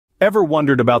Ever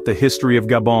wondered about the history of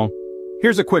Gabon?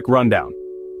 Here's a quick rundown.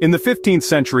 In the 15th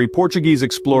century, Portuguese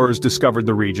explorers discovered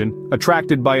the region,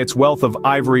 attracted by its wealth of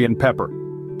ivory and pepper.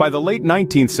 By the late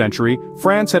 19th century,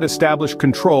 France had established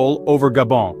control over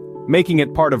Gabon, making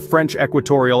it part of French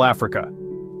Equatorial Africa.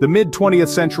 The mid-20th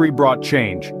century brought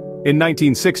change. In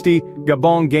 1960,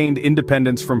 Gabon gained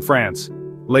independence from France.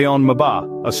 Léon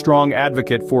M'Ba, a strong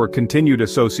advocate for continued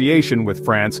association with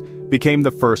France, became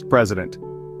the first president.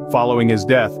 Following his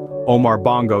death, Omar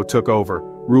Bongo took over,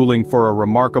 ruling for a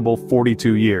remarkable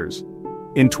 42 years.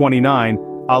 In 29,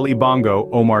 Ali Bongo,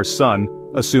 Omar's son,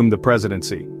 assumed the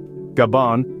presidency.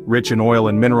 Gabon, rich in oil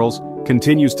and minerals,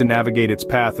 continues to navigate its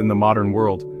path in the modern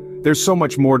world. There's so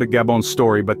much more to Gabon's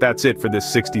story, but that's it for this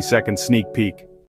 60-second sneak peek.